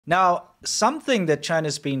Now, something that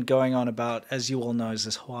China's been going on about, as you all know, is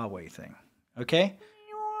this Huawei thing. Okay?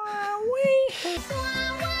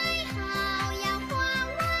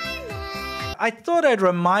 I thought I'd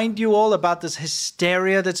remind you all about this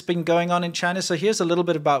hysteria that's been going on in China. So here's a little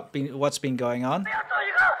bit about what's been going on.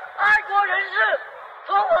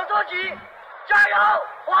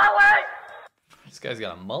 This guy's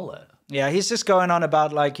got a mullet. Yeah, he's just going on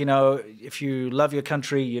about, like, you know, if you love your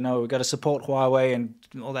country, you know, we've got to support Huawei and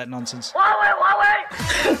all that nonsense.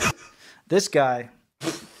 Huawei! This guy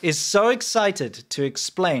is so excited to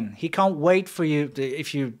explain. He can't wait for you,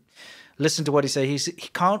 if you listen to what he says, he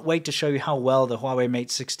can't wait to show you how well the Huawei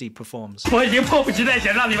Mate 60 performs.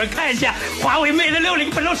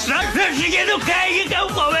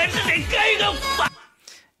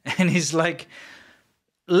 And he's like,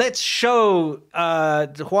 let's show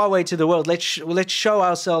Huawei to the world. Let's show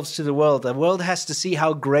ourselves to the world. The world has to see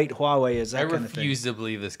how great Huawei is. I refuse to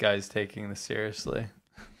believe this guy's taking this seriously.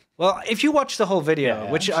 Well, if you watch the whole video,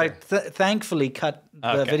 which sure. I thankfully cut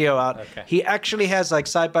the video out, he actually has like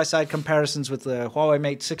side-by-side comparisons with the Huawei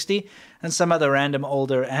Mate 60 and some other random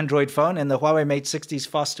older Android phone, and the Huawei Mate 60 is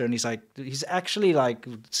faster, and he's actually like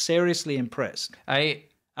seriously impressed.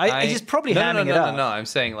 He's probably hamming it up. No, I'm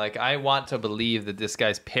saying, like, I want to believe that this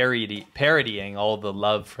guy's parodying all the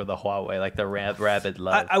love for the Huawei, like the rabid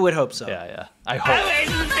love. I would hope so. Yeah. I hope.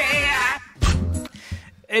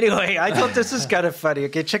 Anyway, I thought this was kind of funny.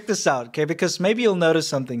 Okay, check this out, okay? Because maybe you'll notice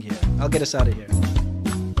something here. I'll get us out of here.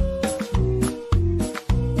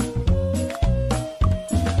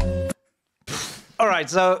 All right,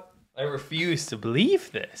 so... I refuse to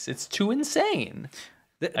believe this. It's too insane.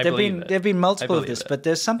 There've been multiple of this, but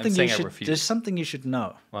there's something you should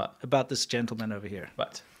know What? About this gentleman over here.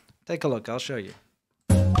 What? Take a look. I'll show you.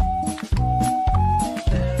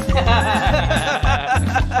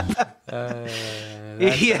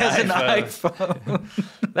 He has an iPhone.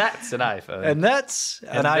 That's an iPhone. And that's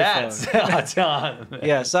an iPhone.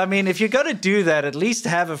 Yes, I mean, if you're going to do that, at least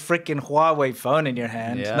have a freaking Huawei phone in your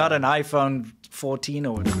hand, not an iPhone 14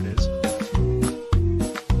 or whatever it is.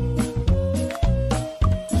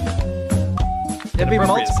 There'd be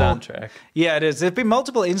multiple soundtrack. Yeah, it is. There'd be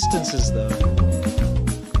multiple instances, though.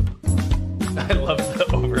 I love the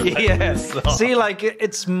overlay. Yeah. See, like,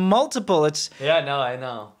 it's multiple. It's I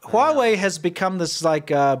know. Huawei has become this like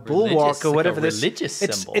bulwark or whatever. This religious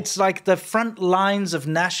symbol. It's like the front lines of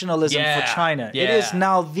nationalism for China. Yeah. It is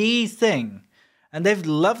now the thing. And they've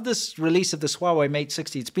loved this release of this Huawei Mate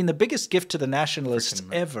 60. It's been the biggest gift to the nationalists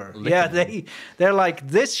ever. Yeah, they're like,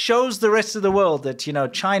 this shows the rest of the world that, you know,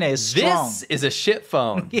 China is strong. This is a shit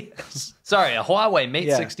phone. Yes. Sorry, a Huawei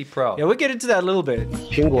Mate 60 Pro. Yeah, we'll get into that a little bit.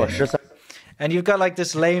 And you've got like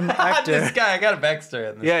this lame actor. This guy, I got a backstory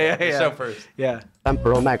on this. Yeah. Show first. Yeah.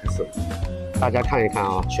 Pro Max， 大家看一看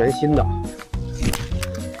啊，全新的。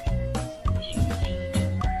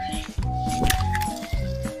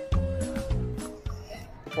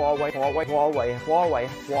Huawei.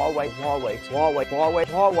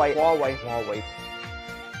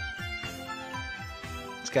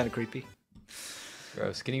 It's kind of creepy.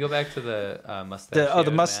 Gross. Can you go back to the mustache?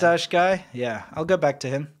 The mustache guy? Yeah, I'll go back to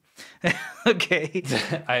him. Okay. It's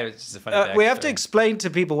just a funny we have to explain to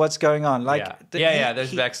people what's going on. Like,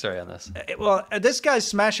 there's backstory on this. Well, this guy's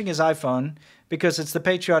smashing his iPhone because it's the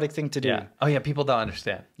patriotic thing to do. Yeah. Oh, yeah, people don't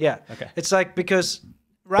understand. Yeah. Okay. it's like because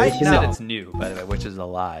right He now... said it's new, by the way, which is a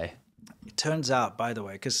lie. It turns out, by the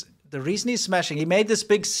way, because the reason he's smashing, he made this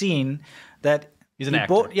big scene that... He's an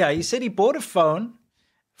actor. He said he bought a phone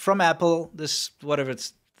from Apple, this, whatever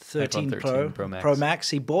it's, 13 Pro Max.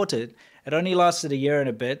 He bought it. It only lasted a year and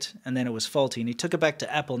a bit, and then it was faulty. And he took it back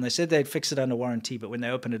to Apple, and they said they'd fix it under warranty. But when they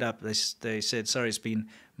opened it up, they said, sorry, it's been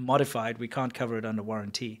modified. We can't cover it under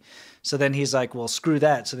warranty. So then he's like, well, screw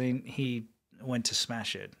that. So then he went to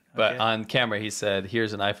smash it. But on camera, he said,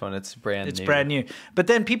 here's an iPhone. It's brand new. It's brand new. But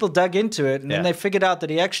then people dug into it, and then they figured out that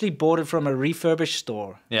he actually bought it from a refurbished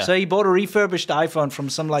store. Yeah. So he bought a refurbished iPhone from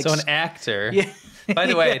some like... So an actor... Yeah. By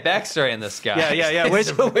the way, backstory on this guy. Yeah. Where's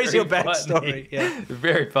your backstory? Yeah.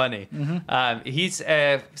 Very funny. Mm-hmm. He's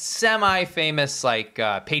a semi-famous, like,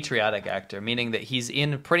 patriotic actor, meaning that he's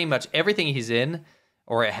in pretty much everything he's in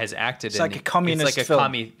or has acted in. It's like a communist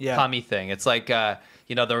film. It's like a commie thing. It's like,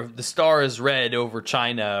 you know, the star is red over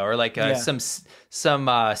China, or like some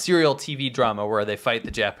serial TV drama where they fight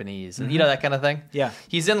the Japanese, and you know, that kind of thing. Yeah.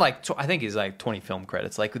 He's in like, I think he's like 20 film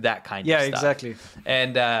credits, like that kind of stuff. Yeah, exactly.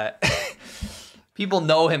 And... people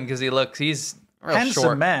know him because he's a real handsome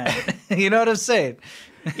short man. You know what I'm saying?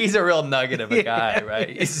 He's a real nugget of a guy, right?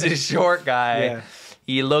 He's a short guy. Yeah.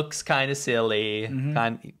 He looks kind of silly.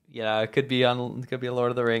 Mm-hmm. You know, it could be a Lord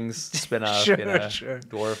of the Rings spin-off, sure, you know, sure.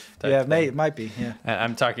 dwarf type Yeah, thing. it might be, yeah. And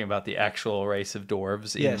I'm talking about the actual race of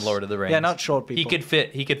dwarves in Lord of the Rings. Yeah, not short people.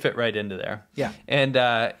 He could fit right into there. Yeah.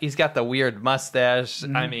 And he's got the weird mustache.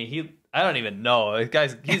 I mean, I don't even know.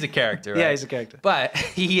 He's a character, right? Yeah, he's a character. But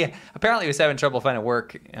he apparently was having trouble finding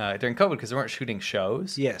work during COVID because they weren't shooting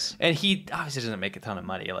shows. Yes. And he obviously doesn't make a ton of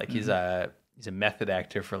money. Like he's a method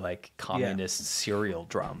actor for like communist serial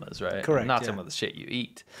dramas, right? Correct. Not some of the shit you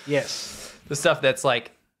eat. Yes. The stuff that's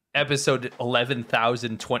like episode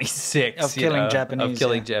 11,026 of killing Japanese. Of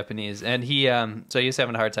killing Japanese. And he so he was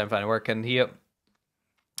having a hard time finding work, and he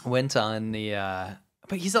went on the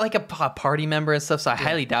but he's like a party member and stuff, so I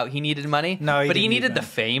highly doubt he needed money. No, but he needed the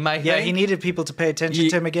fame, I think. Yeah, he needed people to pay attention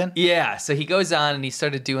to him again. Yeah, so he goes on and he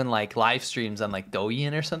started doing like live streams on like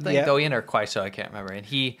Douyin or something. Yeah. Douyin or Kuaishou, I can't remember. And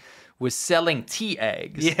he was selling tea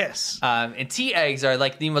eggs. Yes. And tea eggs are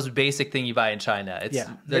like the most basic thing you buy in China.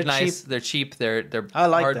 They're nice. Cheap. They're I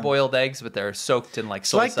like hard-boiled eggs, but they're soaked in like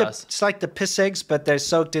soy sauce. It's like the piss eggs, but they're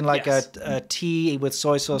soaked in like a tea with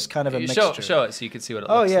soy sauce kind of a mixture. Show it so you can see what it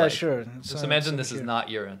looks like. Oh, yeah, sure. Just imagine this is not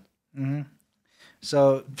urine. Mm-hmm.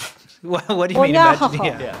 So, what do you mean? Imagine,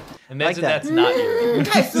 yeah. Imagine that's not urine.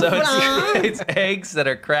 So it's eggs that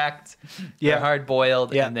are cracked, they're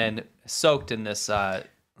hard-boiled, and then soaked in this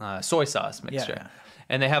soy sauce mixture. Yeah.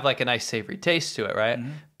 And they have like a nice savory taste to it, right?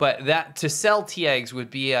 But that to sell tea eggs would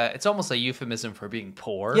be it's almost a euphemism for being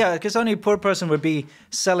poor. Yeah, because only a poor person would be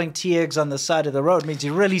selling tea eggs on the side of the road. It means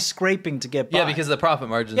you're really scraping to get by. Yeah, because the profit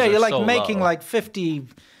margins are you're like so making low. like 50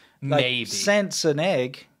 maybe cents an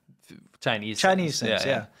egg. Chinese cents,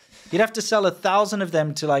 yeah. You'd have to sell 1,000 of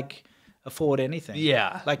them to like afford anything.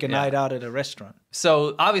 Yeah. Like a night out at a restaurant.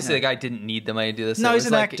 So obviously the guy didn't need the money to do this. No, he's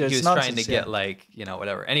an like actor. He was trying to get like, you know,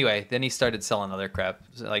 whatever. Anyway, then he started selling other crap,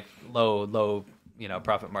 like low, you know,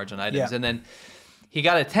 profit margin items. And then he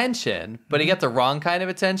got attention, but he got the wrong kind of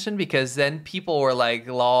attention because then people were like,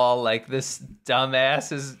 lol, like this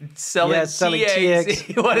dumbass is selling tea eggs.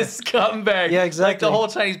 What a scumbag. Yeah, exactly. Like the whole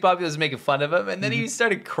Chinese populace was making fun of him. And then he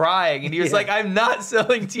started crying and he was like, I'm not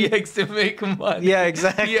selling tea eggs to make money. Yeah,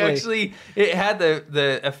 exactly. He actually, it had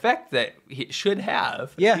the effect that it should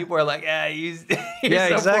have. Yeah. People are like, here's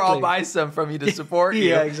exactly. some, I'll buy some from you to support you.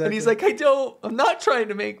 Yeah, exactly. And he's like, I'm not trying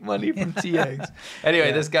to make money from tea eggs.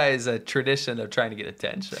 Anyway, this guy is a tradition of trying to get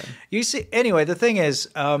attention. You see, anyway, the thing is,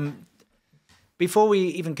 before we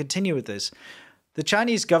even continue with this, the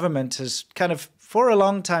Chinese government has kind of, for a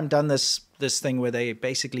long time, done this thing where they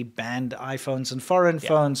basically banned iPhones and foreign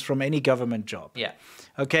phones from any government job. Yeah.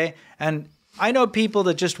 Okay? And I know people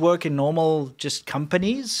that just work in normal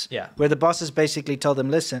companies where the bosses basically told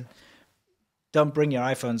them, listen, don't bring your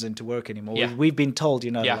iPhones into work anymore. Yeah. We've been told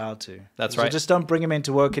you're not allowed to. That's so right. just don't bring them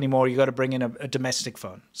into work anymore. You got to bring in a domestic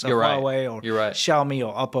phone. So You're Huawei or Xiaomi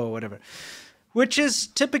or Oppo or whatever. Which is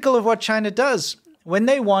typical of what China does. When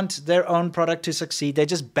they want their own product to succeed, they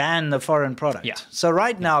just ban the foreign product. Yeah. So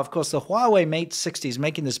right now, of course, the Huawei Mate 60 is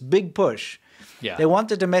making this big push. Yeah. They want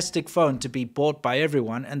the domestic phone to be bought by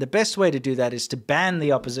everyone. And the best way to do that is to ban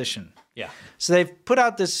the opposition. Yeah. So they've put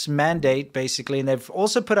out this mandate, basically, and they've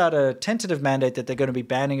also put out a tentative mandate that they're going to be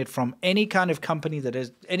banning it from any kind of company that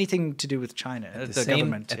has anything to do with China, the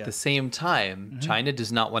government. At the same time, China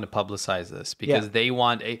does not want to publicize this because they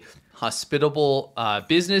want a hospitable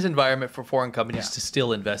business environment for foreign companies to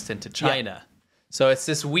still invest into China. So it's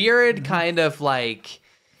this weird kind of like...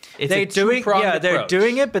 They're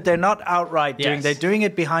doing it, but they're not outright doing it. They're doing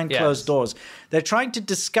it behind closed doors. They're trying to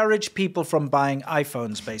discourage people from buying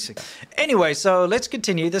iPhones, basically. Anyway, so let's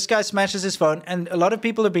continue. This guy smashes his phone, and a lot of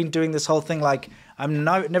people have been doing this whole thing like, I'm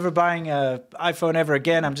never buying an iPhone ever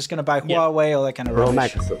again. I'm just going to buy Huawei, all that kind of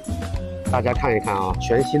rubbish. Pro Max, 大家看一看啊，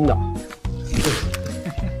全新的。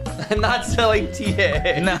I'm not selling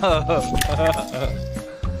TA. No.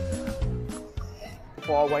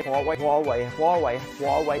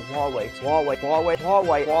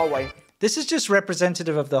 This is just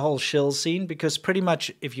representative of the whole shill scene because pretty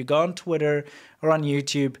much if you go on Twitter or on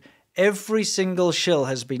YouTube, every single shill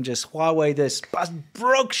has been just Huawei this,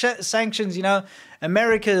 broke sanctions, you know,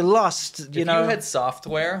 America lost, you know. If you had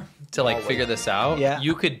software to like figure this out,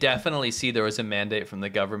 you could definitely see there was a mandate from the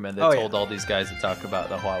government that told all these guys to talk about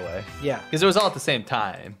the Huawei. Yeah. Because it was all at the same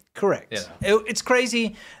time. Correct. Yeah. It's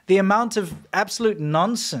crazy the amount of absolute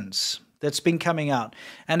nonsense that's been coming out.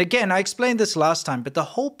 And again, I explained this last time, but the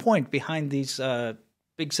whole point behind these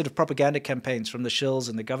big sort of propaganda campaigns from the shills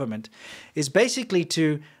and the government is basically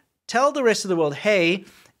to tell the rest of the world, hey,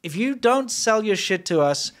 if you don't sell your shit to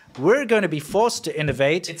us, we're going to be forced to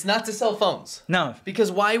innovate. It's not to sell phones. No.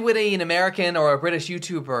 Because why would an American or a British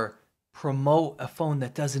YouTuber promote a phone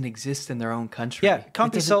that doesn't exist in their own country? Yeah,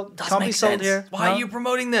 can't be sold. Can't be sold here. Why are you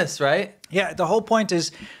promoting this, right? Yeah, the whole point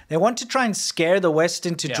is they want to try and scare the West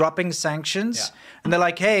into dropping sanctions, and they're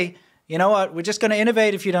like, hey, you know what? We're just going to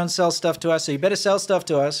innovate if you don't sell stuff to us, so you better sell stuff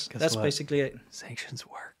to us. That's basically it. Sanctions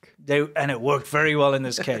work. And it worked very well in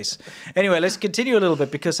this case. Anyway, let's continue a little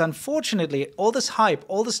bit, because unfortunately, all this hype,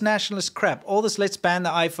 all this nationalist crap, all this let's ban the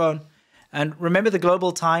iPhone. And remember the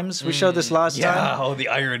Global Times? We showed this last time. Yeah, oh, the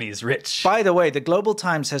irony is rich. By the way, the Global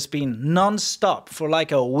Times has been non-stop for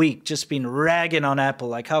like a week, just been ragging on Apple,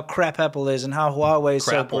 like how crap Apple is and how Huawei is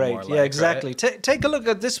so great. Yeah, exactly. Right? Take a look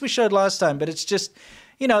at this we showed last time, but it's just,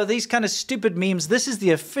 you know, these kind of stupid memes. This is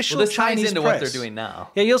the official Chinese press. This ties into what they're doing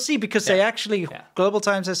now. Yeah, you'll see, because they actually, Global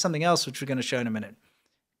Times has something else, which we're going to show in a minute.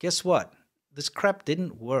 Guess what? This crap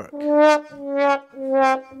didn't work. Like it's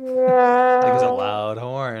a loud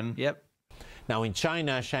horn. Yep. Now, in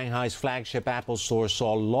China, Shanghai's flagship Apple store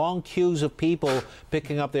saw long queues of people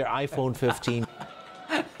picking up their iPhone 15.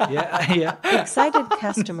 Yeah. Excited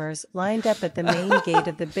customers lined up at the main gate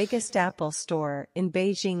of the biggest Apple store in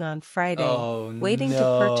Beijing on Friday, waiting to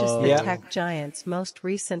purchase the tech giant's most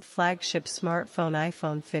recent flagship smartphone,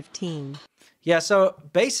 iPhone 15. Yeah, so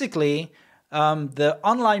basically, the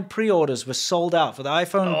online pre-orders were sold out for the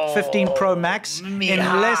iPhone 15 Pro Max in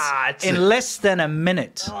less than a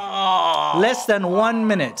minute. Less than 1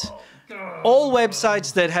 minute. All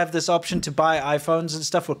websites that have this option to buy iPhones and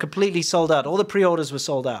stuff were completely sold out. All the pre-orders were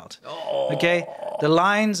sold out. Okay? The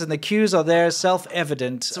lines and the queues are there,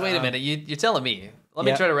 self-evident. So wait a minute, you're telling me, let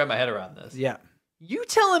me try to wrap my head around this. Yeah. You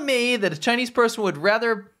telling me that a Chinese person would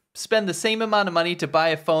rather spend the same amount of money to buy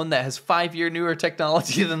a phone that has 5-year newer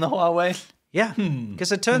technology than the Huawei? Yeah,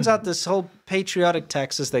 because it turns out this whole patriotic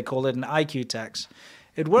tax, as they call it, an IQ tax,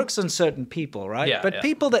 it works on certain people, right? Yeah, but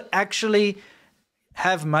people that actually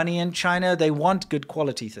have money in China, they want good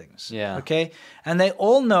quality things. Yeah. Okay? And they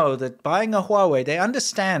all know that buying a Huawei, they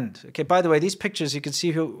understand. Okay, by the way, these pictures, you can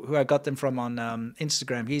see who I got them from on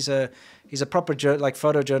Instagram. He's a proper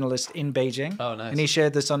photojournalist in Beijing. Oh, nice. And he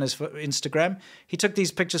shared this on his Instagram. He took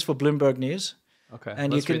these pictures for Bloomberg News. Okay,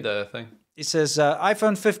 and let's read the thing. It says,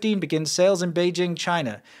 iPhone 15 begins sales in Beijing,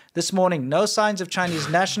 China. This morning, no signs of Chinese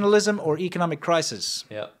nationalism or economic crisis.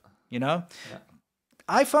 Yeah. You know? Yeah.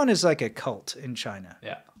 iPhone is like a cult in China.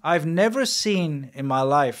 Yeah. I've never seen in my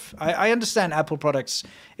life, I understand Apple products,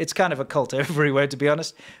 it's kind of a cult everywhere, to be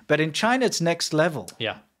honest. But in China, it's next level.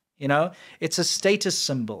 Yeah. You know? It's a status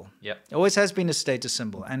symbol. Yeah. It always has been a status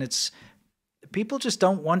symbol. And people just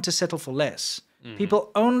don't want to settle for less. People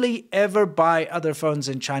only ever buy other phones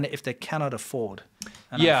in China if they cannot afford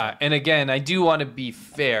an iPhone. And again, I do want to be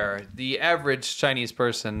fair. The average Chinese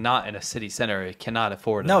person not in a city center cannot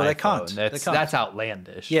afford an iPhone. They can't. That's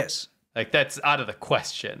outlandish. Yes. Like, that's out of the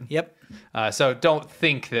question. Yep. So don't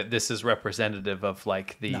think that this is representative of,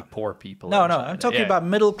 like, the poor people. No, I'm talking about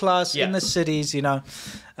middle class in the cities, you know.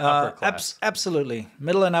 Upper class. Absolutely.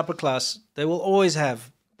 Middle and upper class. They will always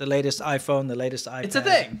have the latest iPhone, the latest iPad. It's a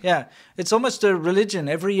thing. Yeah. It's almost a religion.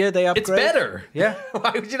 Every year they upgrade. It's better. Yeah.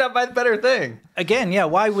 Why would you not buy the better thing? Again,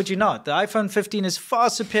 why would you not? The iPhone 15 is far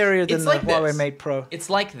superior than the Huawei Mate Pro. It's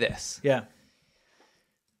like this. Yeah.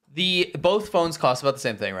 Both phones cost about the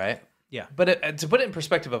same thing, right? Yeah. But to put it in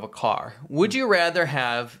perspective of a car, would you rather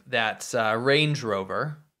have that Range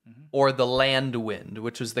Rover or the Landwind,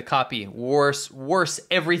 which was the copy? Worse.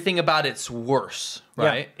 Everything about it's worse,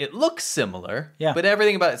 right? Yeah. It looks similar, but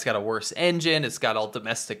everything about it's got a worse engine. It's got all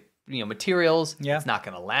domestic, materials. Yeah. It's not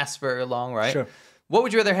going to last very long, right? Sure. What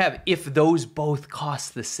would you rather have if those both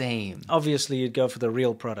cost the same? Obviously, you'd go for the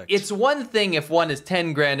real product. It's one thing if one is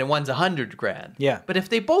 10 grand and one's 100 grand. Yeah. But if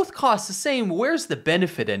they both cost the same, where's the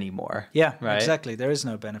benefit anymore? Yeah, right? Exactly. There is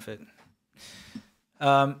no benefit.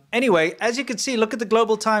 Anyway, as you can see, look at the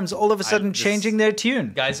Global Times all of a sudden changing their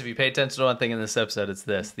tune. Guys, if you pay attention to one thing in this episode, it's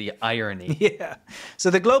the irony. Yeah. So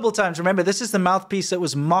the Global Times, remember, this is the mouthpiece that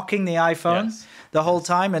was mocking the iPhone the whole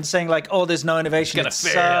time and saying like, oh, there's no innovation, it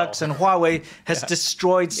sucks, and Huawei has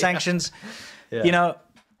destroyed sanctions. Yeah.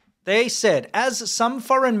 They said, as some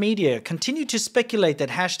foreign media continue to speculate that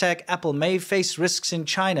 #Apple may face risks in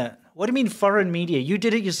China. What do you mean foreign media? You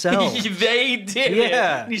did it yourself. They did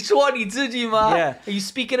it. 你说你自己吗? Yeah. Are you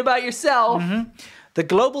speaking about yourself? The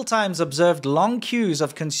Global Times observed long queues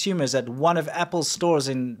of consumers at one of Apple's stores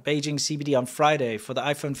in Beijing CBD on Friday for the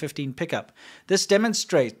iPhone 15 pickup. This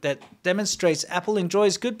demonstrates Apple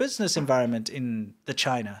enjoys good business environment in the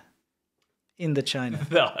China. In the China.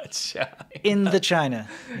 In the China.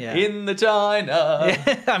 Yeah. In the China.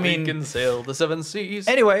 Yeah, I mean, we can sail the 7 seas.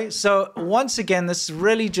 Anyway, so once again, this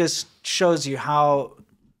really just shows you how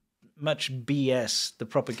much BS the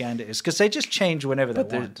propaganda is, because they just change whenever they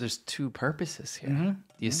want. There's two purposes here.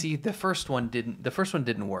 You see, the first one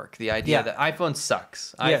didn't work. The idea that iPhone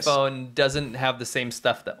sucks. Yes. iPhone doesn't have the same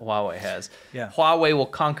stuff that Huawei has. Yeah. Huawei will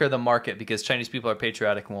conquer the market because Chinese people are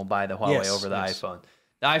patriotic and will buy the Huawei over the iPhone.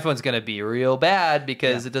 The iPhone's going to be real bad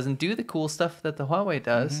because it doesn't do the cool stuff that the Huawei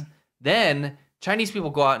does. Then Chinese people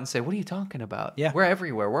go out and say, what are you talking about? Yeah. We're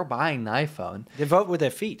everywhere. We're buying the iPhone. They vote with their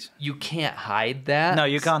feet. You can't hide that. No,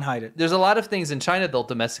 you can't hide it. There's a lot of things in China, they'll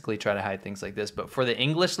domestically try to hide things like this. But for the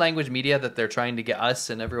English language media that they're trying to get us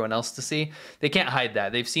and everyone else to see, they can't hide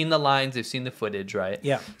that. They've seen the lines. They've seen the footage, right?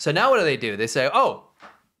 Yeah. So now what do? They say, oh,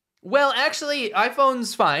 well, actually,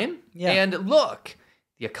 iPhone's fine. Yeah. And look,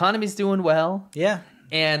 the economy's doing well. Yeah.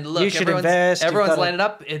 And look, you should invest. Everyone's lining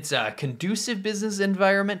up. It's a conducive business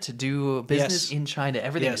environment to do business in China.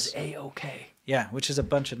 Everything is A-okay. Yeah, which is a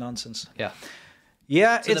bunch of nonsense. Yeah.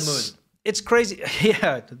 Yeah, to the moon. It's crazy.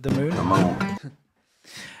 Yeah, the moon.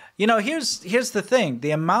 You know, here's the thing.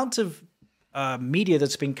 The amount of media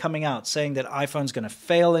that's been coming out saying that iPhone's going to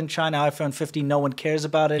fail in China, iPhone 15, no one cares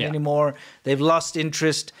about it anymore. They've lost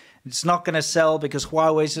interest. It's not going to sell because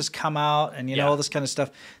Huawei's just come out and, you know, all this kind of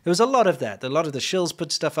stuff. There was a lot of that. A lot of the shills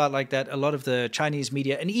put stuff out like that. A lot of the Chinese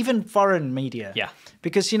media and even foreign media. Yeah.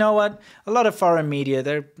 Because you know what? A lot of foreign media,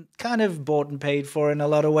 they're kind of bought and paid for in a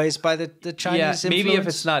lot of ways by the Chinese influence. Maybe if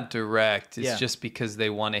it's not direct, it's just because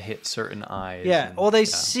they want to hit certain eyes. Yeah, and, or they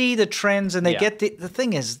see the trends and they get the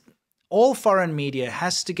thing is, all foreign media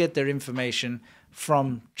has to get their information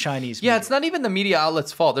from Chinese media. Yeah, it's not even the media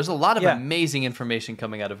outlet's fault. There's a lot of amazing information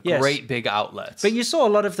coming out of great big outlets. But you saw a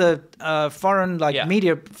lot of the foreign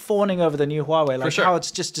media fawning over the new Huawei, like how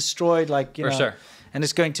it's just destroyed, like, you know, and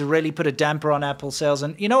it's going to really put a damper on Apple sales.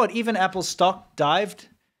 And you know what? Even Apple stock dived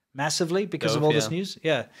massively because of all this news.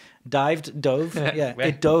 Yeah. Dove. Yeah,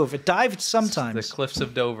 it dove. It dived sometimes. The cliffs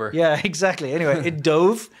of Dover. Yeah, exactly. Anyway, it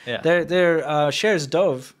dove. Their shares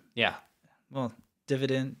dove. Yeah. Well,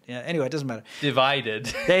 dividend. Yeah. Anyway, it doesn't matter.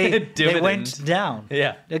 They went down.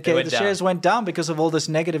 Yeah. Okay. The shares went down because of all this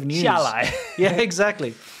negative news. Yeah,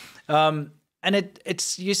 exactly. And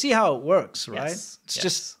it's you see how it works, right? Yes. It's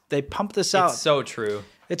just they pump this out. It's so true.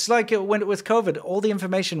 It's like when with COVID, all the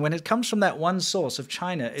information when it comes from that one source of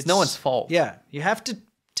China, it's no one's fault. Yeah, you have to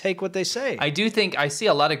take what they say. I do think I see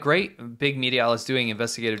a lot of great big media outlets doing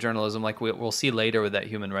investigative journalism, like we'll see later with that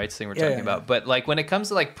human rights thing we're talking about. But like when it comes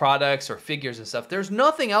to like products or figures and stuff, there's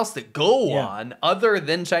nothing else to go on other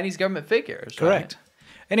than Chinese government figures. Correct.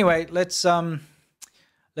 Right? Anyway, let's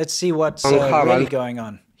see what's really going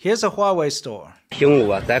on. Here's a Huawei store. 苹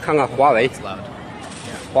果，再看看华为，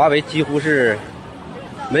华为几乎是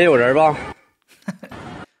没有人吧。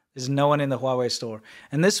 There's no one in the Huawei store,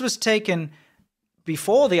 and this was taken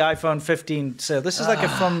before the iPhone 15 sale. This is like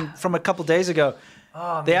from a couple days ago.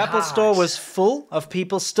 The Apple store was full of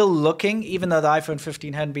people still looking, even though the iPhone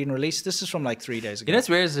 15 hadn't been released. This is from like 3 days ago. You know what's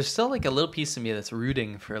weird is there's still like a little piece of me that's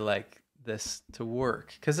rooting for like this to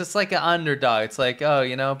work because it's like an underdog. It's like, oh,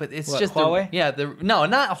 you know, but it's just Huawei. No,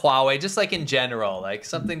 not Huawei. Just like in general, like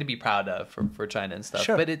something to be proud of for China and stuff.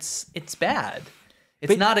 Sure. But it's bad.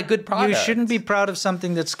 It's not a good product. You shouldn't be proud of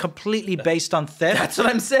something that's completely based on theft. That's what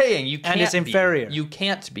I'm saying. You can't. And it's inferior. You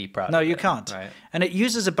can't be proud. No, of you it, can't. Right? And it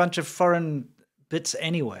uses a bunch of foreign bits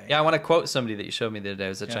anyway. Yeah, I want to quote somebody that you showed me the other day. It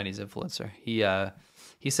was a Chinese influencer.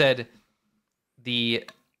 He said the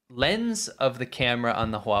lens of the camera on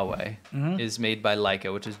the Huawei is made by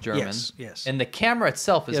Leica, which is German. Yes. And the camera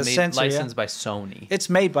itself is licensed by Sony. It's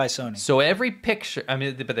made by Sony. So every picture, I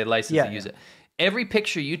mean, but they license to use it. Every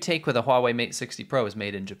picture you take with a Huawei Mate 60 Pro is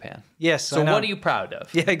made in Japan. Yes. So what are you proud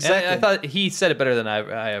of? Yeah, exactly. And I thought he said it better than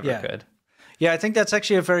I ever could. Yeah, I think that's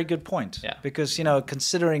actually a very good point. Yeah. Because, you know,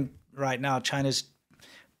 considering right now China's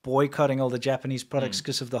boycotting all the Japanese products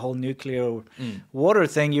because of the whole nuclear water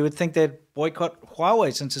thing, you would think they'd boycott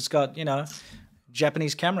Huawei since it's got, you know,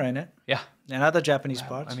 Japanese camera in it. Yeah. And other Japanese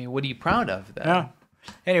parts. I mean, what are you proud of then? Yeah.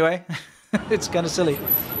 Anyway, it's kind of silly.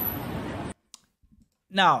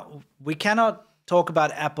 Now, we cannot talk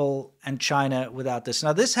about Apple and China without this.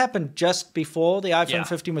 Now, this happened just before the iPhone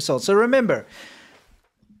 15 was sold. So remember,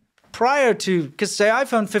 prior to, because the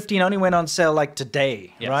iPhone 15 only went on sale like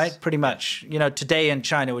today, right? Pretty much, you know, today in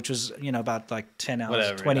China, which was, you know, about like 10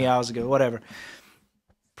 hours, 20 hours ago, whatever.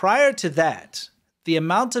 Prior to that, the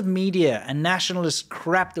amount of media and nationalist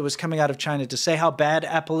crap that was coming out of China to say how bad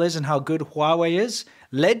Apple is and how good Huawei is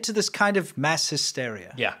led to this kind of mass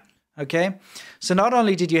hysteria. Yeah. Okay? So not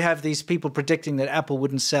only did you have these people predicting that Apple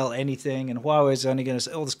wouldn't sell anything and Huawei is only going to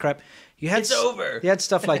sell all this crap, it's over. You had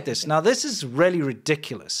stuff like this. Now, this is really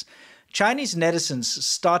ridiculous. Chinese netizens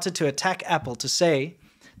started to attack Apple to say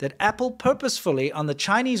that Apple purposefully on the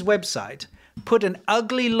Chinese website put an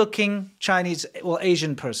ugly-looking Chinese, well,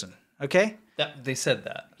 Asian person, okay? They said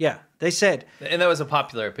that. Yeah, they said. And that was a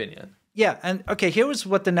popular opinion. Yeah, and okay, here was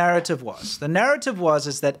what the narrative was. The narrative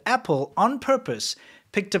is that Apple, on purpose,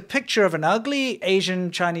 picked a picture of an ugly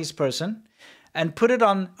Asian Chinese person and put it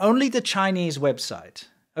on only the Chinese website.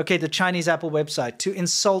 Okay, the Chinese Apple website to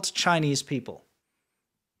insult Chinese people.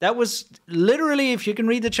 That was literally, if you can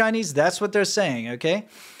read the Chinese, that's what they're saying, okay?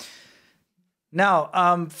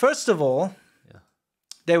 Now, first of all,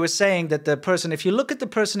 they were saying that the person, if you look at the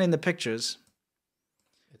person in the pictures,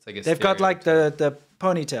 it's like they've got like the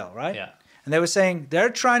ponytail, right? Yeah. And they were saying they're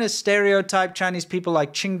trying to stereotype Chinese people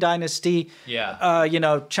like Qing Dynasty, you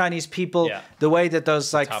know, Chinese people, the way that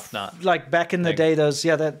those like back in the day, those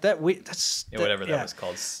that was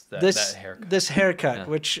called that haircut. This haircut,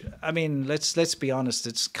 which I mean, let's be honest,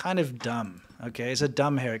 it's kind of dumb. Okay, it's a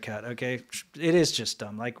dumb haircut. Okay, it is just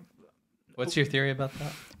dumb. Like, what's your theory about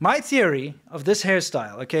that? My theory of this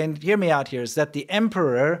hairstyle, okay, and hear me out here, is that the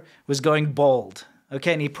emperor was going bald.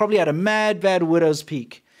 Okay, and he probably had a bad widow's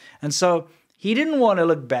peak. And so he didn't want to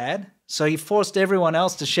look bad, so he forced everyone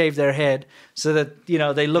else to shave their head so that, you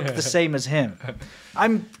know, they look the same as him.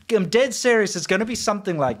 I'm dead serious. It's going to be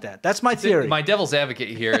something like that. That's my theory. My devil's advocate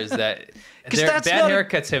here is that bad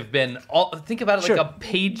haircuts have been think about it like a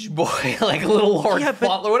page boy, like a little Lord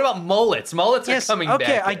Fauntleroy. What about mullets? Mullets are coming back.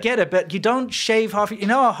 Okay, I get it, but you don't shave half. You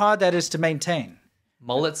know how hard that is to maintain?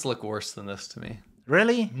 Mullets look worse than this to me.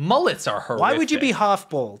 Really? Mullets are horrific. Why would you be half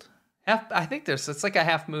bald? I think it's like a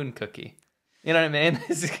half moon cookie. You know what I mean?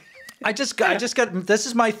 I just got. This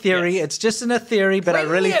is my theory. Yes. It's just in a theory, but I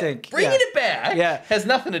really think bringing it back. Has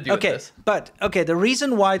nothing to do with this. But the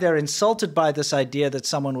reason why they're insulted by this idea that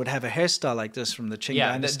someone would have a hairstyle like this from the Qing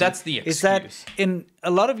Dynasty, that's the excuse. Is that in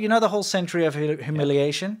a lot of the whole century of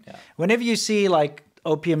humiliation, whenever you see like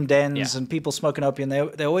opium dens and people smoking opium,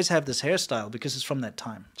 they always have this hairstyle because it's from that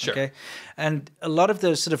time. Sure. Okay, and a lot of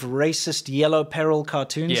those sort of racist yellow peril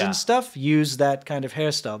cartoons and stuff use that kind of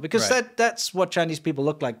hairstyle because that's what Chinese people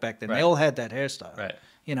looked like back then. They all had that hairstyle. Right.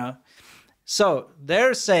 You know, so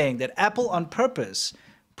they're saying that Apple on purpose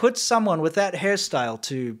put someone with that hairstyle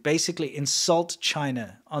to basically insult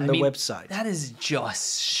China on the website. That is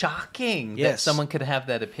just shocking that someone could have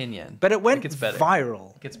that opinion. But it went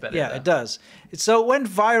viral. It gets better. Yeah, it does. So it went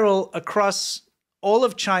viral across all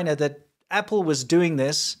of China that Apple was doing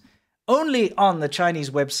this only on the Chinese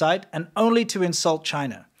website and only to insult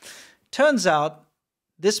China. Turns out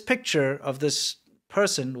this picture of this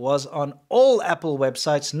person was on all Apple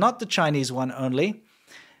websites, not the Chinese one only.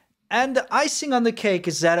 And the icing on the cake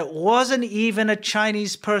is that it wasn't even a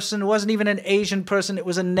Chinese person, it wasn't even an Asian person, it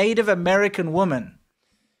was a Native American woman.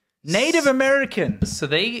 Native American. So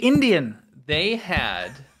Indian. They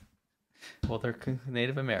had, well, they're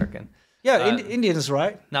Native American. Yeah, Indians,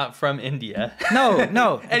 right? Not from India.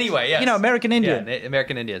 No. Anyway, yes. You know, American Indian. Yeah,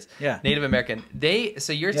 American Indians. Yeah. Native American.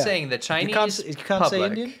 So you're saying the Chinese you can't public, say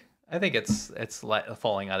Indian? I think it's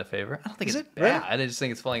falling out of favor. I don't think it's bad. I just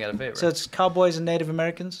think it's falling out of favor. So it's cowboys and Native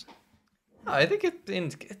Americans? I think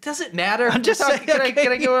it doesn't matter. I'm just saying. Can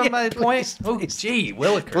I go on my point? Please. Oh, gee,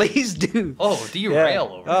 Willikers. Please do. Oh, derail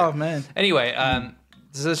over there. Oh, man. Anyway,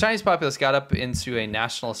 so the Chinese populace got up into a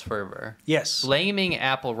nationalist fervor. Yes. Blaming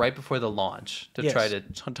Apple right before the launch to try to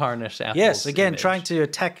tarnish Apple's Yes, again, image. trying to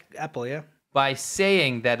attack Apple, By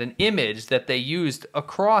saying that an image that they used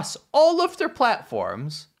across all of their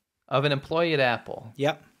platforms of an employee at Apple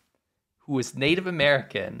who was Native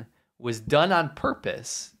American was done on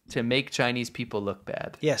purpose to make Chinese people look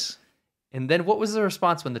bad. Yes. And then what was the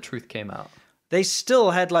response when the truth came out? They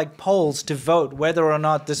still had like polls to vote whether or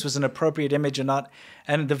not this was an appropriate image or not.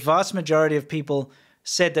 And the vast majority of people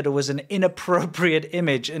said that it was an inappropriate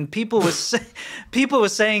image. And people were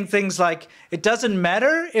saying things like, it doesn't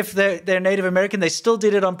matter if they're Native American, they still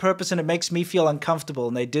did it on purpose and it makes me feel uncomfortable.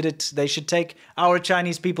 And they should take our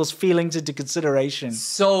Chinese people's feelings into consideration.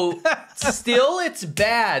 So still it's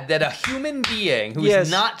bad that a human being who is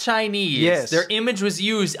not Chinese, their image was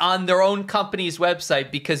used on their own company's website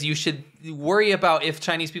because you should worry about if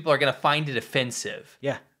Chinese people are going to find it offensive.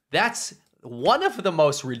 Yeah. That's one of the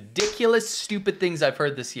most ridiculous, stupid things I've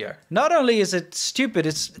heard this year. Not only is it stupid,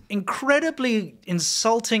 it's incredibly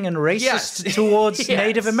insulting and racist towards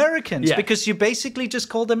Native Americans because you basically just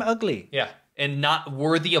call them ugly. Yeah, and not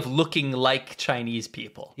worthy of looking like Chinese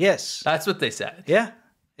people. Yes. That's what they said. Yeah.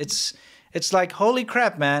 It's like, holy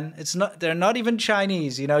crap, man. They're not even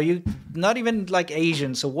Chinese, you not even like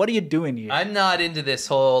Asian. So what are you doing here? I'm not into this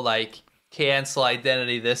whole like cancel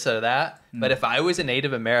identity, this or that. But if I was a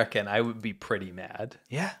Native American, I would be pretty mad.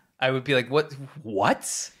 Yeah. I would be like,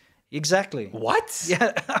 what? Exactly. What?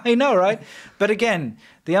 Yeah, I know, right? But again,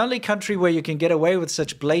 the only country where you can get away with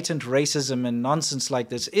such blatant racism and nonsense like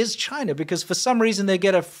this is China, because for some reason they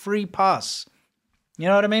get a free pass. You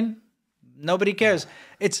know what I mean? Nobody cares.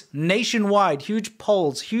 It's nationwide, huge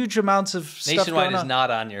polls, huge amounts of stuff Nationwide going is on. not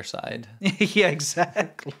on your side. Yeah,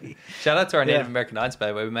 exactly. Shout out to our Native American audience, by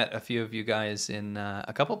the way. We met a few of you guys in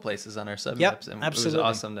a couple places on our sub maps, and absolutely. it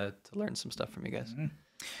was awesome to learn some stuff from you guys. Mm-hmm.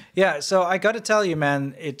 Yeah, so I got to tell you,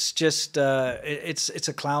 man, it's just it's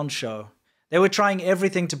a clown show. They were trying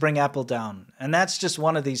everything to bring Apple down, and that's just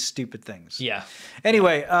one of these stupid things. Yeah.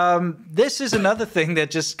 Anyway, this is another thing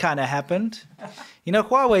that just kind of happened. You know,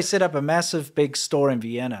 Huawei set up a massive big store in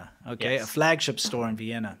Vienna, okay, a flagship store in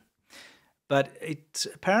Vienna. But it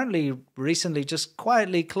apparently recently just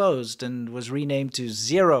quietly closed and was renamed to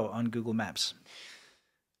Zero on Google Maps.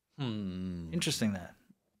 Interesting that.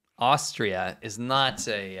 Austria is not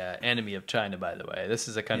a enemy of China, by the way. This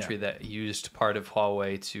is a country that used part of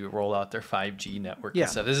Huawei to roll out their 5G network and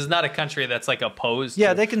stuff. This is not a country that's like opposed.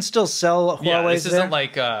 Yeah, they can still sell Huawei. Yeah, this isn't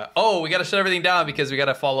like, oh, we got to shut everything down because we got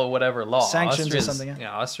to follow whatever law. Sanctions Austria's, or something.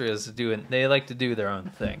 Yeah, Austria's doing. They like to do their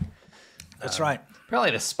own thing. That's right.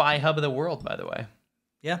 Probably the spy hub of the world, by the way.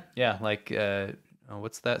 Yeah. Yeah, like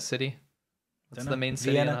what's that city? What's the main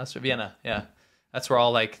city in Austria? Vienna. Yeah. That's where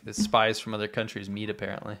all like the spies from other countries meet,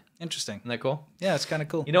 apparently. Interesting. Isn't that cool? Yeah, it's kind of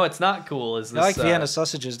cool. You know what's not cool is this. I like Vienna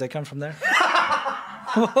sausages. They come from there.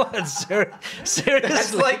 What? Seriously?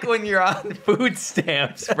 That's like when you're on food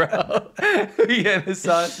stamps, bro. Vienna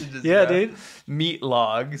sausages. Yeah, bro. dude. Meat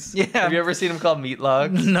logs. Yeah. Have you ever seen them called meat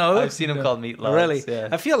logs? No. I've seen them called meat logs. Really? Yeah.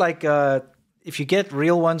 I feel like if you get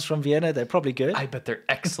real ones from Vienna, they're probably good. I bet they're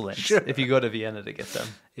excellent Sure. if you go to Vienna to get them.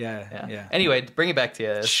 Yeah. Anyway, bring it back to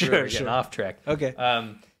you. Sure, We're getting off track. Okay.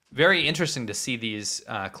 Very interesting to see these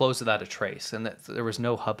close without a trace, and that there was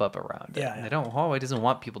no hubbub around it. Yeah. And Huawei doesn't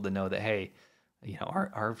want people to know that, hey, you know,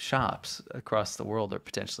 our shops across the world are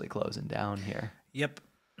potentially closing down here. Yep.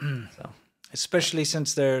 So, especially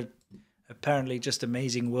since they're apparently just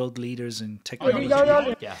amazing world leaders in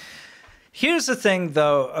technology. yeah. Here's the thing,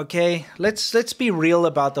 though, okay? Let's be real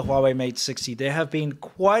about the Huawei Mate 60. There have been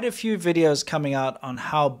quite a few videos coming out on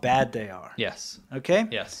how bad they are. Yes. Okay?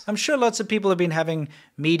 Yes. I'm sure lots of people have been having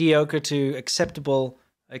mediocre to acceptable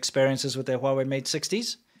experiences with their Huawei Mate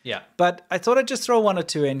 60s. Yeah. But I thought I'd just throw one or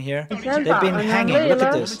two in here. They've been hanging. Look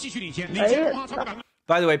at this.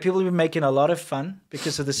 By the way, people have been making a lot of fun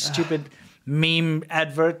because of the stupid meme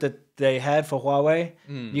advert that they had for Huawei.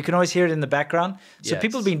 You can always hear it in the background. So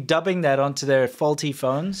people have been dubbing that onto their faulty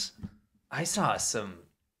phones. I saw some.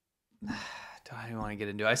 I don't want to get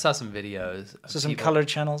into it. I saw some videos. So some color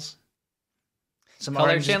channels. Some color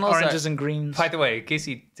oranges, channels oranges and greens. By the way, in case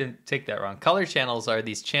you didn't take that wrong, color channels are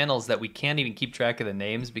these channels that we can't even keep track of the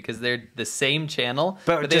names because they're the same channel,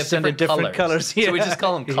 but they have different colors. Yeah. So we just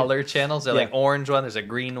call them color channels. They're like orange one, there's a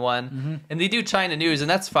green one, and they do China news, and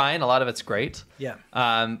that's fine. A lot of it's great. Yeah.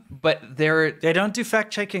 But they don't do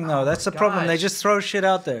fact checking though. That's the problem. They just throw shit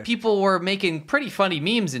out there. People were making pretty funny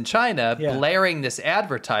memes in China, blaring this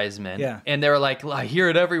advertisement, and they were like, "I hear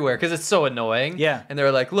it everywhere" because it's so annoying. Yeah. And they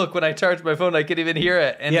were like, "Look, when I charge my phone, I can't even hear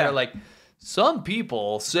it." And they're like, some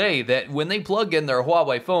people say that when they plug in their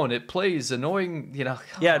Huawei phone, it plays annoying, you know.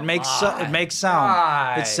 Yeah, it makes sound.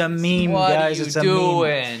 Guys, it's a meme, what guys. Are you it's a doing?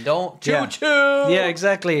 meme. Don't choo choo. Yeah,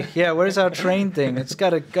 exactly. Yeah, where's our train thing? It's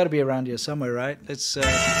gotta be around here somewhere, right? It's there we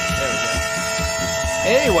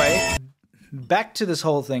go. Anyway, back to this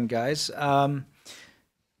whole thing, guys.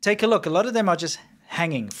 Take a look. A lot of them are just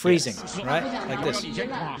hanging, freezing, right? Like this. That's the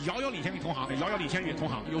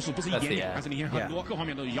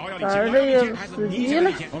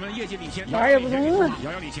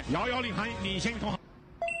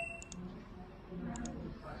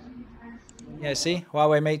Yeah, see?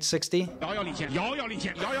 Huawei Mate 60.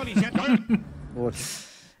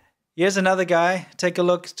 Here's another guy. Take a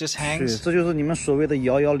look. Just hangs. 这就是你们所谓的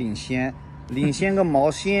遥遥领先，领先个毛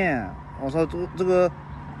线！我操，这个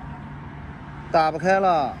打不开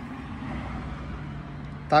了，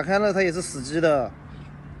打开了它也是死机的，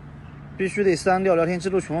必须得删掉，聊天记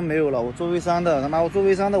录全部没有了。我做微商的，他妈我做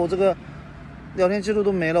微商的，我这个聊天记录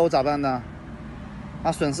都没了，我咋办呢？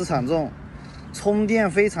啊，损失惨重，充电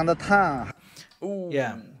非常的烫。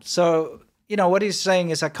Yeah. So, you know, what he's saying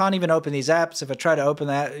is I can't even open these apps. If I try to open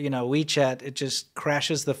that, you know, WeChat, it just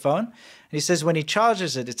crashes the phone. And he says when he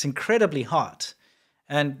charges it, it's incredibly hot.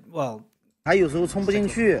 And, well... 还有时候充不进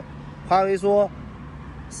去，华为说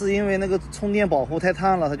是因为那个充电保护太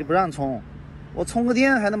烫了，他就不让充。我充个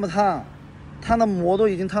电还那么烫，烫的膜都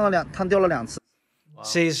已经烫掉了2次。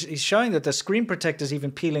So he's showing that the screen protector is even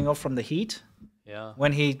peeling off from the heat. Yeah.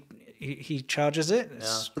 When he he charges it.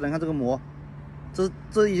 你看这个膜，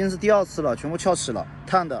这已经是第2次了，全部翘起了，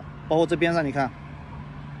烫的，包括这边上你看，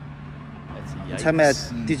才买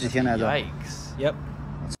第几天来着 Yep.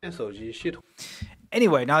 手机系统。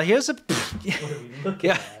 Anyway, now here's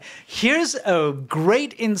a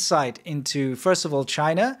great insight into, first of all,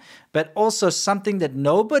 China, but also something that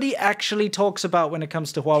nobody actually talks about when it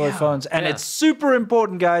comes to Huawei phones. And it's super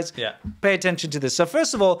important, guys. Yeah. Pay attention to this. So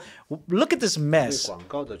first of all, look at this mess. 广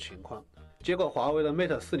告的情况，结果华为的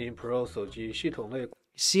Mate 40 Pro 手机系统内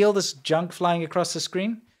See all this junk flying across the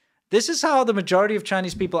screen? This is how the majority of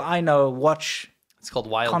Chinese people I know watch. It's called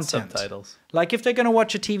wild content. subtitles. Like if they're going to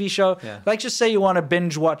watch a TV show, like just say you want to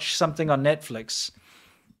binge watch something on Netflix.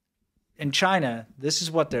 In China, this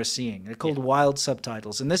is what they're seeing. They're called wild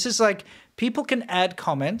subtitles. And this is like, people can add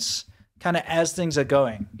comments kind of as things are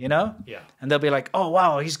going, you know? Yeah. And they'll be like, oh,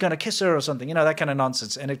 wow, he's going to kiss her or something, you know, that kind of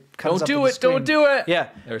nonsense. And it comes Don't up on the screen. Don't do it. Yeah.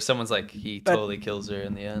 Or someone's like, he totally kills her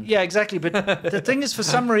in the end. Yeah, exactly. But the thing is, for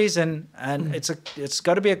some reason, and it's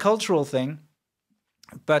got to be a cultural thing,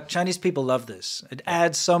 but Chinese people love this. It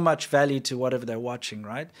adds so much value to whatever they're watching,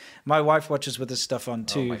 right? My wife watches with this stuff on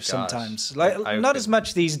too sometimes. Like not as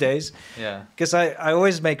much these days. Yeah. Because I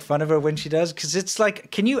always make fun of her when she does. Because it's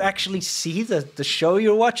like, can you actually see the show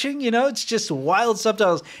you're watching? You know, it's just wild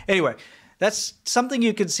subtitles. Anyway, that's something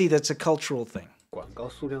you can see that's a cultural thing. 广告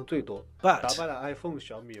数量最多， But 打败了 iPhone、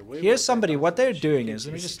小米、vivo。 here's somebody, what they're doing is,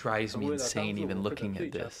 let me It just, just drives me insane even looking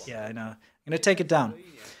at this. yeah, I know. I'm going to take it down.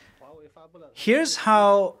 Here's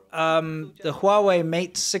how the Huawei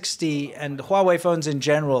Mate 60 and Huawei phones in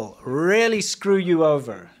general really screw you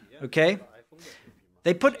over, okay?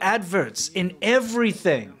 They put adverts in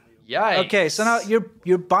everything. Yikes. Okay, so now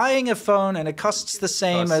you're buying a phone and it costs the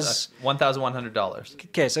same as... $1,100.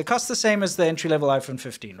 Okay, so it costs the same as the entry-level iPhone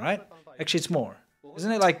 15, right? Actually, it's more.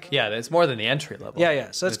 Isn't it like... Yeah, it's more than the entry level.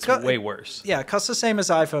 Yeah. So it's way worse. Yeah, it costs the same as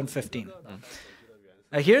iPhone 15.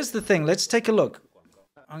 Now, here's the thing. Let's take a look.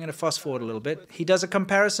 I'm going to fast forward a little bit. He does a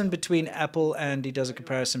comparison between Apple and he does a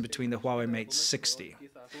comparison between the Huawei Mate 60.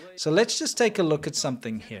 So let's just take a look at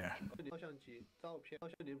something here.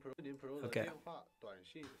 Okay.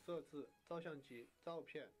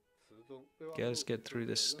 Okay, let's get through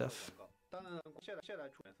this stuff.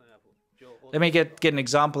 Let me get an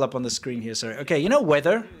example up on the screen here. Sorry. Okay, you know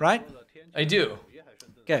weather, right? I do.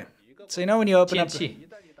 Okay. So you know when you open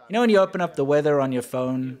up the weather on your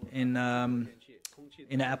phone in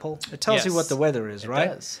Apple, it tells you what the weather is, right?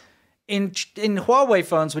 It does. In Huawei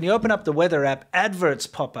phones, when you open up the weather app, adverts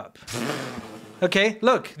pop up. Okay,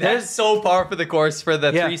 look. That's so par for the course for the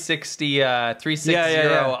 360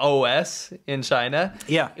 OS in China.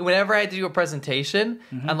 Yeah. Whenever I had to do a presentation,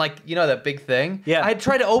 and like, you know, that big thing, Yeah. I'd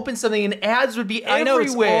try to open something and ads would be everywhere. I know,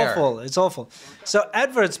 it's awful. It's awful. So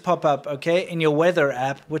adverts pop up, okay, in your weather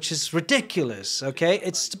app, which is ridiculous, okay?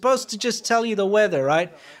 It's supposed to just tell you the weather,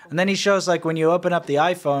 right? And then he shows, like, when you open up the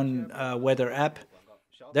iPhone weather app,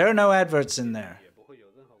 there are no adverts in there,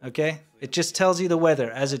 okay? It just tells you the weather,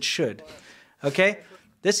 as it should, okay?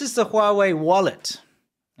 This is the Huawei wallet,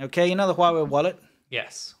 okay? You know the Huawei wallet?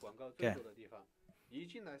 Yes. Okay.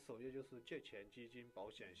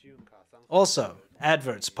 Also,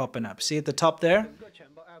 adverts popping up. See at the top there?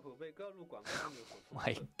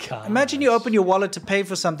 My God. Imagine you open your wallet to pay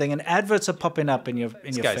for something and adverts are popping up in your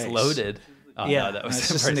face. This guy's loaded. Oh, Yeah, no, that was that's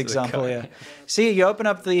the just price an of the example, car. yeah. See, you open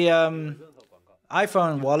up the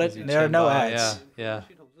iPhone wallet and there are no ads. Yeah.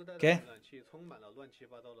 Okay?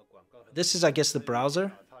 This is, I guess, the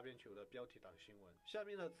browser.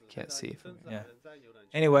 Can't see. Yeah.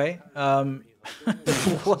 Anyway,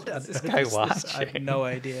 what is this guy watching? I have no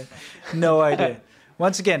idea. No idea.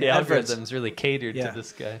 Once again, The adverts. algorithm's really catered Yeah. to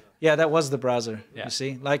this guy. Yeah, that was the browser. Yeah. You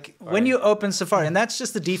see? Like, when you open Safari, and that's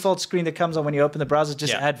just the default screen that comes on when you open the browser,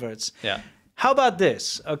 just Yeah. adverts. Yeah. How about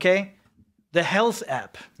this, okay? The health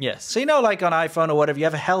app. Yes. So, you know, like on iPhone or whatever, you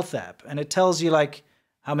have a health app, and it tells you, like,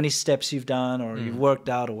 how many steps you've done or you've worked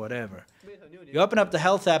out or whatever. You open up the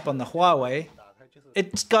health app on the Huawei,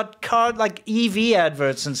 it's got like EV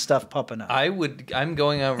adverts and stuff popping up. I'm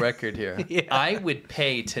going on record here. Yeah. I would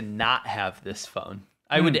pay to not have this phone.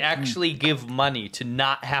 I would actually give money to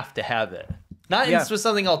not have to have it. Not Yeah. with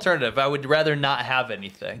something alternative. I would rather not have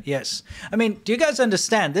anything. Yes. I mean, do you guys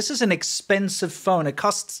understand? This is an expensive phone. It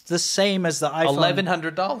costs the same as the iPhone.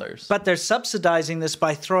 $1,100. But they're subsidizing this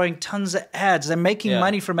by throwing tons of ads. They're making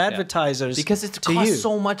money from advertisers. Because it to costs you.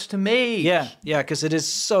 so much to make. Yeah, because it is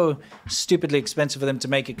so stupidly expensive for them to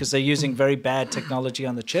make it because they're using very bad technology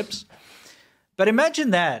on the chips. But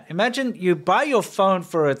imagine that. Imagine you buy your phone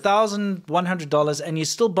for $1,100 and you're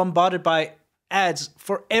still bombarded by ads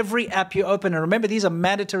for every app you open. And remember, these are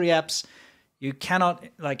mandatory apps You cannot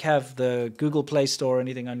like have the Google Play Store or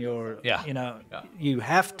anything on your, you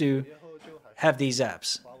have to have these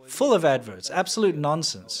apps full of adverts, absolute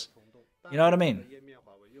nonsense. You know what I mean?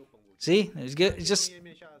 See, it's just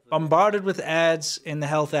bombarded with ads in the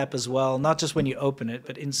health app as well, not just when you open it,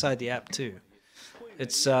 but inside the app too.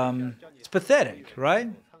 It's pathetic,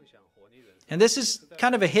 right? And this is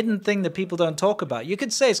kind of a hidden thing that people don't talk about. You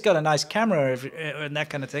could say it's got a nice camera and that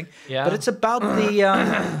kind of thing, but it's about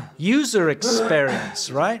the user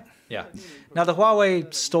experience, right? Yeah. Now, the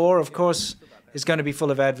Huawei store, of course, is going to be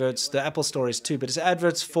full of adverts. The Apple store is too, but it's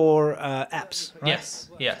adverts for apps, right?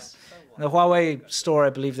 Yes. The Huawei store, I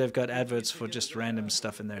believe they've got adverts for just random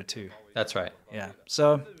stuff in there too. That's right. Yeah.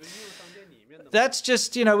 So that's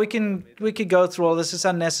just, we could go through all this. It's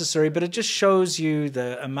unnecessary, but it just shows you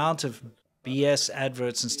the amount of BS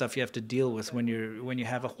adverts and stuff you have to deal with when you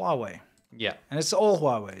have a Huawei. Yeah. And it's all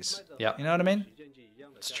Huawei's. Yeah. You know what I mean?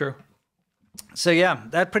 It's true. So yeah,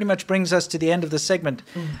 that pretty much brings us to the end of the segment.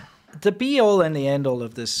 The be-all and the end-all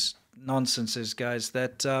of this nonsense is, guys,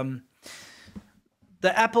 that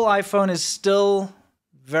the Apple iPhone is still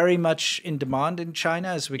very much in demand in China.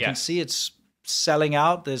 As we can see, it's selling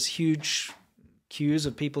out. There's huge queues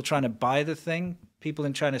of people trying to buy the thing. People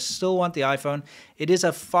in China still want the iPhone. It is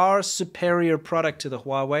a far superior product to the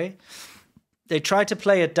Huawei. They try to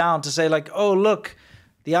play it down to say like, oh, look,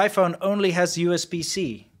 the iPhone only has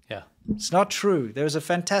USB-C. Yeah. It's not true. There's a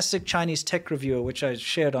fantastic Chinese tech reviewer, which I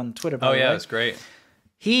shared on Twitter. Oh, yeah, it's great.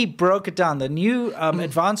 He broke it down. The new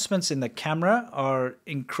advancements in the camera are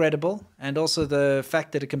incredible. And also the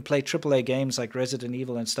fact that it can play AAA games like Resident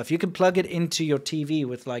Evil and stuff. You can plug it into your TV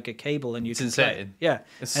with like a cable and you can play it. Yeah.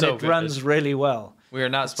 It's and so it runs really well. We are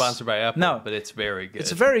not sponsored by Apple, but it's very good.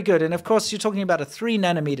 It's very good. And of course, you're talking about a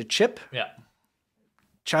 3-nanometer chip. Yeah.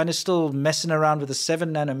 China's still messing around with a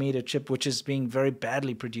 7-nanometer chip, which is being very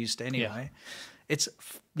badly produced anyway. Yeah. It's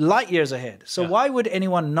light years ahead. So why would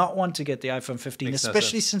anyone not want to get the iPhone 15,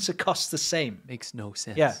 especially since it costs the same? Makes no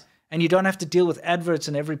sense. Yeah. And you don't have to deal with adverts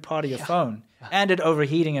in every part of your phone and it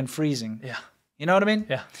overheating and freezing. Yeah. You know what I mean?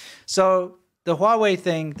 Yeah. So the Huawei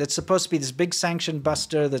thing that's supposed to be this big sanction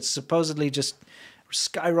buster that's supposedly just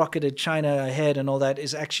skyrocketed China ahead and all that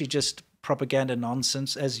is actually just propaganda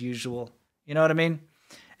nonsense as usual. You know what I mean?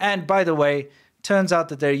 And by the way, turns out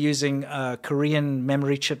that they're using Korean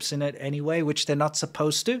memory chips in it anyway, which they're not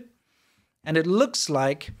supposed to. And it looks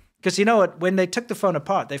like, because you know what, when they took the phone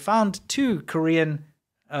apart, they found 2 Korean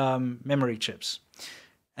memory chips.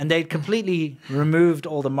 And they completely removed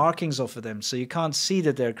all the markings off of them. So you can't see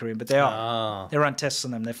that they're Korean, but they are. They run tests on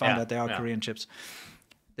them. They found out they are Korean chips.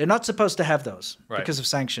 They're not supposed to have those because of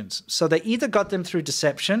sanctions. So they either got them through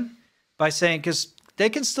deception by saying, because they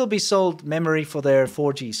can still be sold memory for their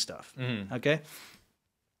 4G stuff, okay?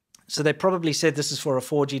 So they probably said this is for a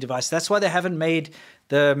 4G device. That's why they haven't made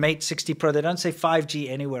the Mate 60 Pro. They don't say 5G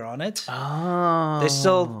anywhere on it. They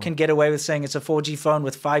still can get away with saying it's a 4G phone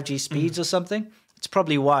with 5G speeds or something. It's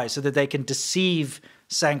probably why, so that they can deceive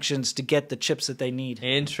sanctions to get the chips that they need.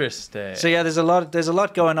 Interesting. So yeah, there's a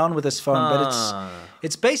lot going on with this phone, but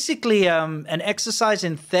it's basically an exercise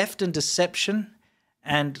in theft and deception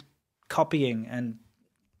and copying and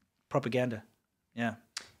propaganda. Yeah.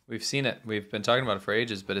 We've seen it. We've been talking about it for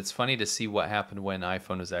ages, but it's funny to see what happened when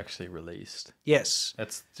iPhone was actually released. Yes.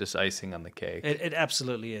 That's just icing on the cake. It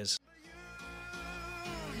absolutely is.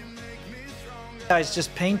 Guys,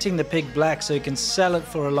 just painting the pig black so you can sell it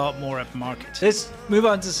for a lot more at market. Let's move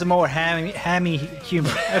on to some more hammy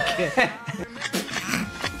humor. Okay.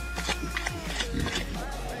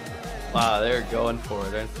 Wow, they're going for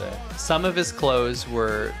it, aren't they? Some of his clothes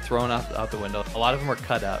were thrown out the window. A lot of them were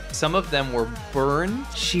cut up. Some of them were burned.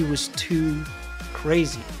 She was too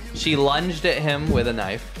crazy. She lunged at him with a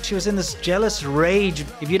knife. She was in this jealous rage.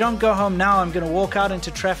 If you don't go home now, I'm going to walk out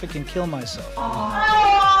into traffic and kill myself.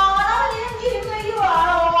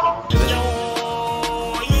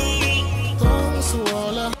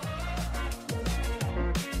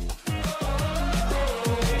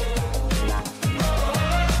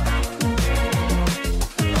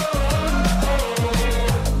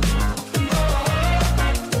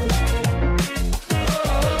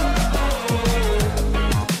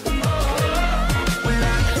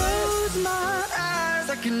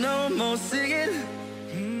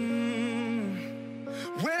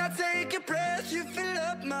 When I take a breath, you fill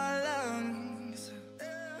up my life.